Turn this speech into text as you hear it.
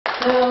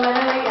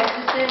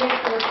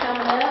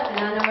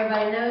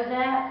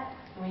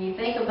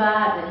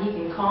about that He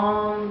can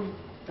calm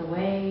the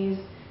waves,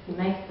 He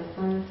makes the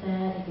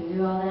sunset, He can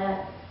do all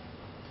that.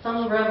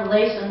 Some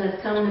revelation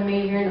that's come to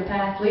me here in the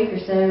past week or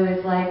so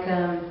is like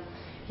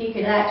He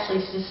could actually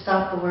just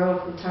stop the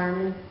world from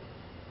turning.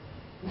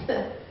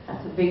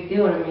 That's a big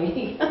deal to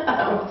me. I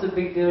don't know if it's a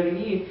big deal to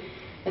you.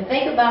 And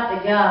think about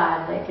the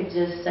God that could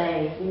just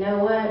say, you know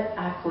what,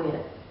 I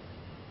quit.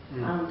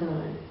 I'm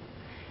done.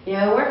 You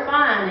know, we're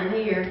fine in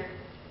here.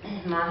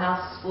 My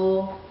house is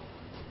full.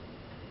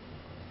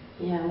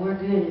 Yeah, we're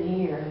good in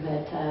here,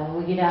 but when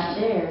we get out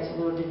there, it's a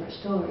little different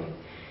story.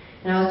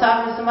 And I was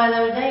talking to somebody the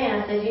other day,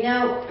 and I said, you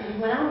know,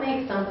 when I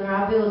make something or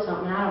I build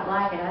something and I don't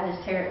like it, I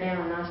just tear it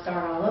down and I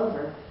start all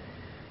over.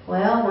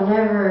 Well,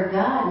 whenever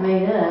God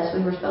made us,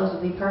 we were supposed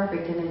to be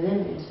perfect in His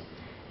image.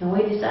 And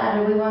we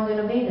decided we weren't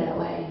going to be that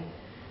way.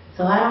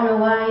 So I don't know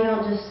why He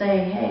don't just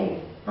say, hey,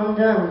 I'm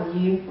done with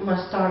you. I'm going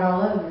to start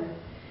all over.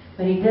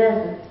 But He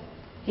doesn't.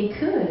 He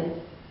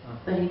could,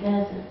 but He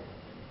doesn't.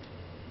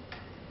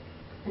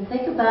 And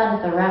think about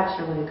if the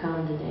rapture would have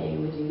come today.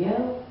 Would you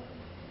go?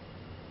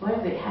 What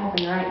if it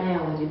happened right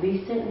now? Would you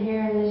be sitting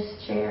here in this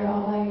chair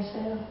all by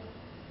yourself?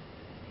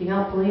 If you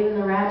don't believe in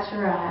the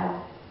rapture,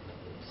 I'm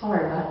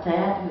sorry about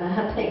that. And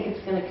I think it's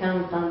going to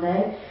come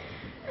someday.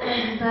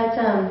 But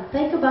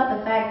think about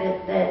the fact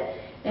that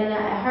and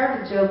I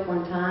heard a joke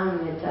one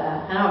time that,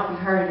 I don't know if you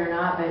heard it or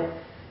not, but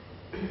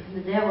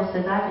the devil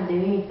says, I can do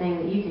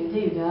anything that you can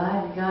do,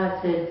 God. And God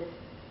said,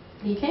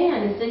 you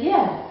can. He said,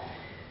 yeah.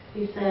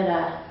 He said,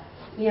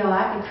 you know,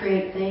 I can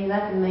create things, I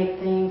can make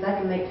things, I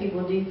can make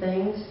people do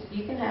things.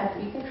 You can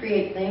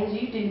create things,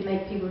 you do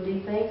make people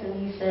do things. And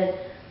he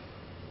said,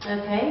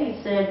 okay.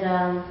 He said,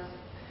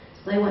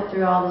 so they went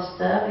through all this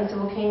stuff. He said,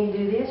 well, can you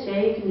do this?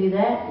 Yeah, you can do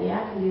that. Yeah,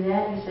 I can do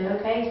that. He said,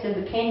 okay. He said,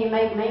 but can you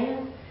make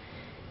man?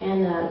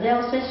 And the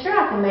devil said, sure,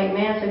 I can make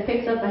man. So he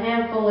picks up a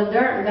handful of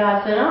dirt, and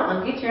God said,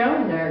 get your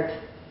own dirt.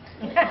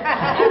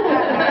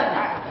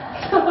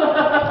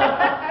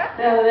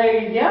 So there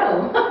you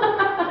go.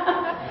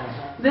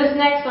 This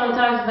next one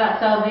talks about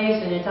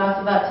salvation. It talks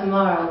about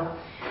tomorrow.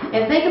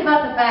 And think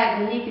about the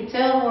fact that He could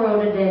tell the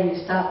world today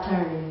to stop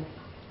turning.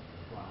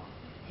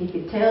 He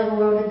could tell the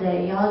world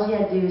today, all you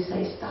had to do is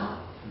say, stop.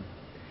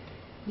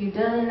 You've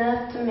done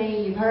enough to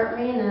me. You've hurt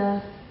me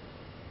enough.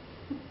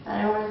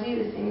 I don't want to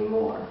do this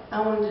anymore. I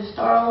want to just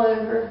start all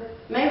over.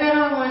 Maybe I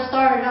don't want to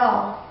start at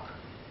all.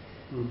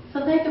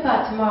 So think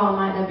about tomorrow.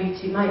 Might be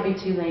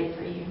too late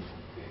for you.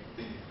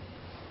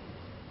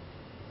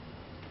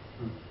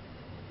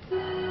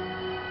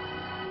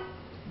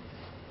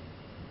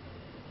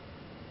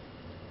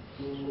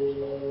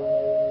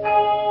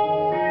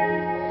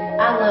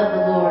 I love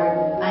the Lord.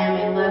 I am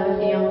in love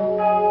with Him.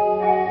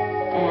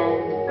 And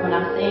when I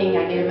sing, I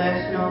get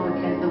emotional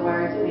because the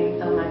words mean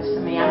so much to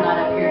me. I'm not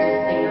up here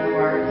just singing the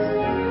words.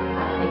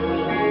 I think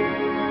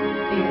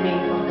these mean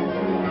something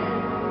to me.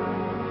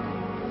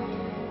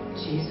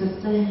 Jesus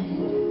said,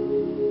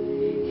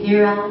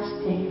 here I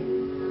stand.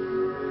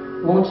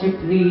 Won't you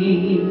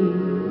please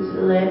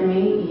let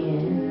me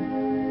in?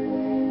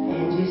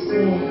 And you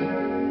said,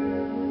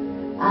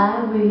 I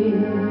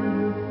will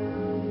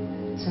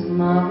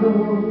tomorrow.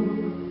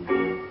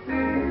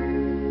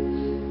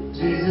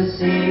 Jesus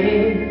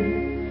said,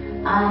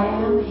 I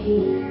am He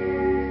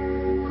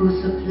who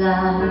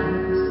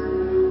supplies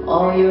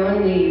all your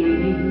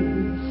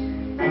needs.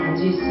 And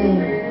you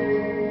said,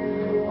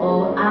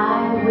 oh, I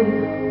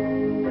will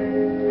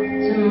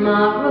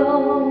tomorrow.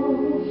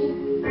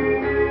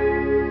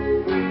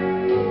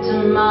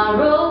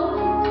 Tomorrow,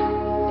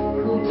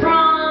 who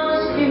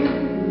promised you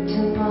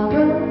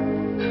tomorrow?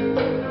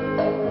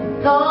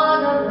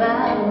 Thought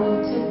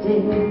about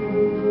today,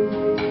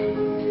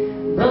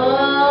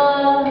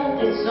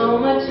 but it's so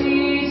much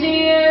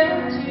easier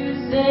to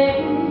say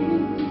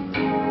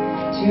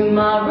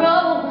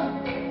tomorrow.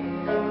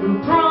 Who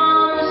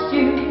promised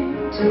you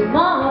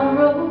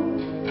tomorrow?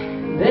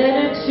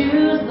 Better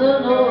choose the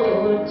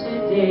Lord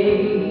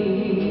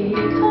today.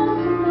 'Cause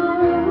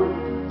tomorrow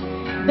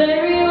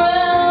very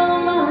well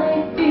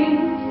might be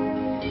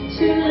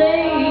too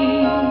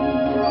late.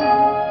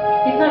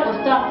 He's not going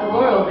to stop the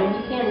world, but He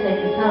can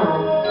take us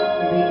home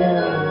and be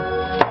done.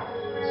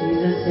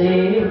 Jesus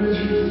said,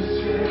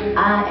 I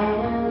am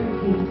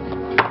He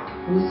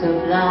who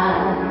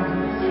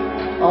supplies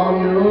all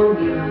your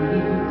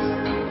needs.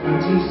 And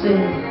you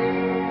said,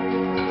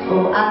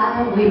 oh, I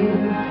will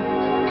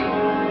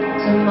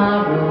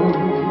tomorrow.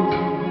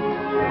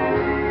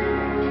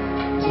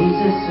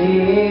 Jesus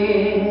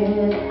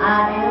said, I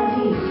am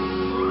He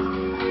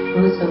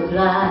who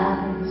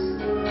supplies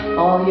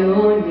all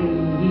your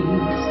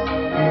needs.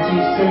 And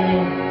you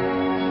said,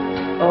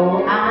 oh,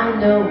 I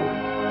know,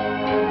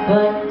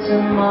 but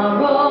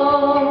tomorrow,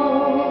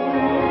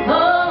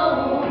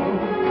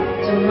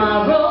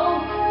 tomorrow,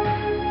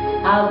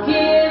 I'll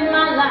give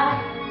my life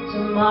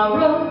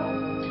tomorrow.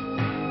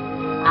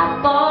 I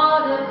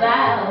thought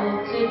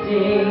about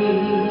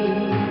today,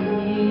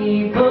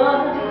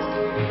 but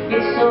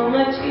it's so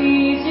much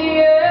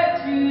easier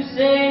to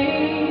say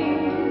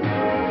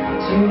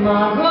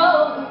tomorrow.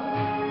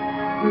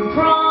 We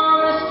promise.